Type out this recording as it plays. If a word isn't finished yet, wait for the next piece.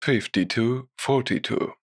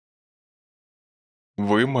52-42.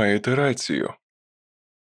 Ви маєте рацію.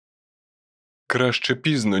 Краще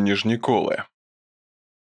пізно, ніж ніколи.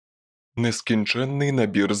 Нескінченний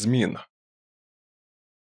набір змін.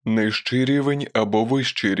 Нижчий рівень або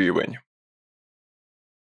вищий рівень.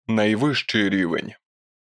 Найвищий рівень.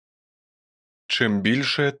 Чим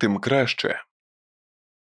більше, тим краще.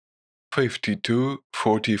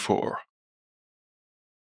 52-44.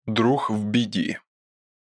 Друг в біді.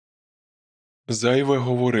 Зайве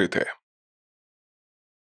говорити.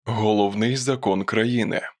 Головний закон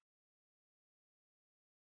країни.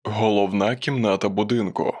 Головна кімната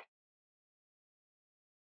будинку.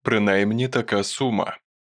 Принаймні така сума.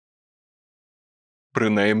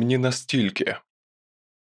 Принаймні настільки.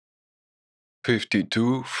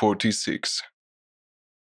 52-46.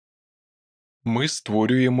 Ми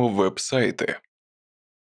створюємо веб-сайти.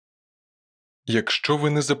 Якщо ви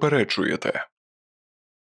не заперечуєте.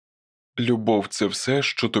 Любов – це все,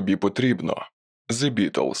 що тобі потрібно. The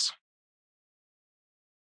Beatles.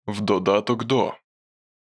 В додаток до.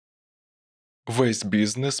 Весь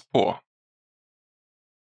бізнес по.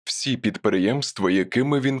 Всі підприємства,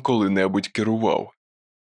 якими він коли-небудь керував.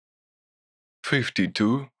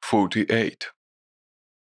 52-48.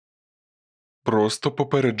 Просто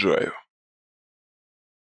попереджаю.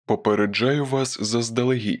 Попереджаю вас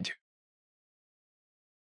заздалегідь.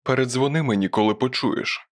 Передзвони мені, коли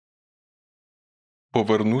почуєш.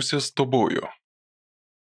 Повернуся з тобою.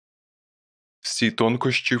 Всі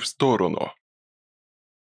тонкощі в сторону.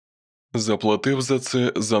 Заплатив за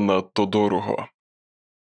це занадто дорого.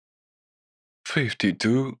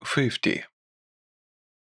 52-50.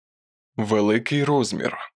 Великий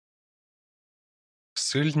розмір.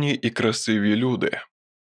 Сильні і красиві люди.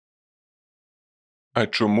 А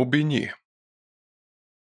чому б і ні?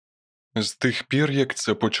 З тих пір, як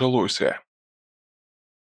це почалося.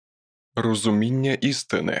 Розуміння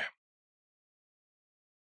істини.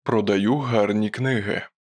 Продаю гарні книги.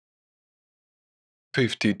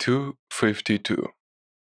 52-52.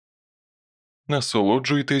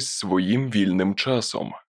 Насолоджуйтесь своїм вільним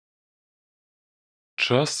часом.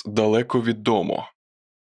 Час далеко від дому.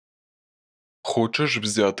 Хочеш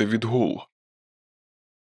взяти відгул.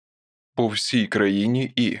 По всій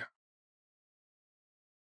країні і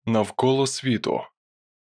навколо світу.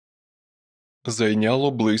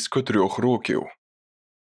 Зайняло близько 3 років.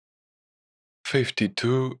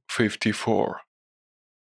 52-54.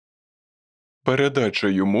 Передача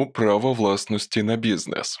йому права власності на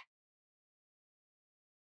бізнес.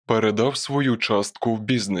 Передав свою частку в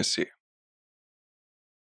бізнесі.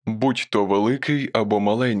 Будь-то великий або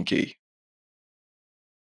маленький.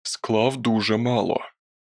 Склав дуже мало.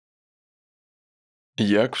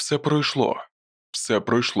 Як все пройшло? Все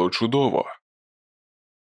пройшло чудово.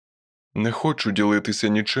 Не хочу ділитися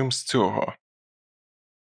нічим з цього.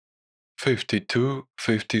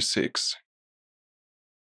 52-56.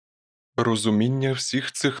 Розуміння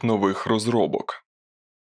всіх цих нових розробок.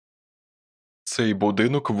 Цей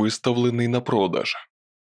будинок виставлений на продаж.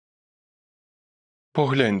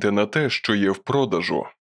 Погляньте на те, що є в продажу.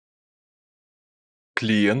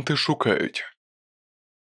 Клієнти шукають.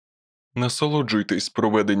 Насолоджуйтесь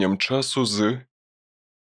проведенням часу з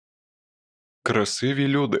красиві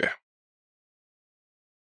люди.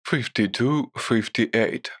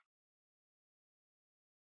 52-58.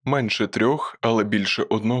 Менше 3, але більше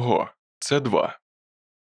 1 – це 2.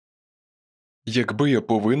 Якби я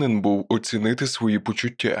повинен був оцінити свої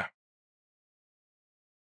почуття.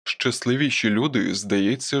 Щасливіші люди,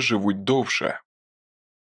 здається, живуть довше.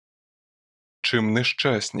 Чим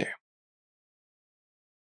нещасні.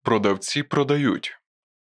 Продавці продають.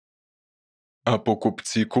 А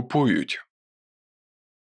покупці купують.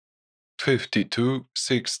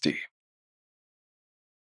 52-60.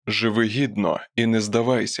 Живи гідно і не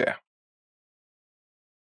здавайся.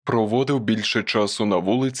 Проводив більше часу на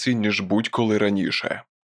вулиці, ніж будь-коли раніше.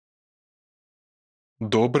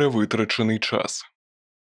 Добре витрачений час.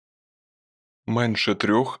 Менше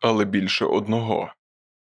 3, але більше 1.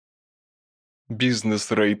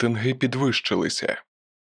 Бізнес-рейтинги підвищилися.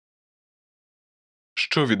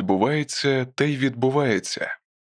 Що відбувається, те й відбувається.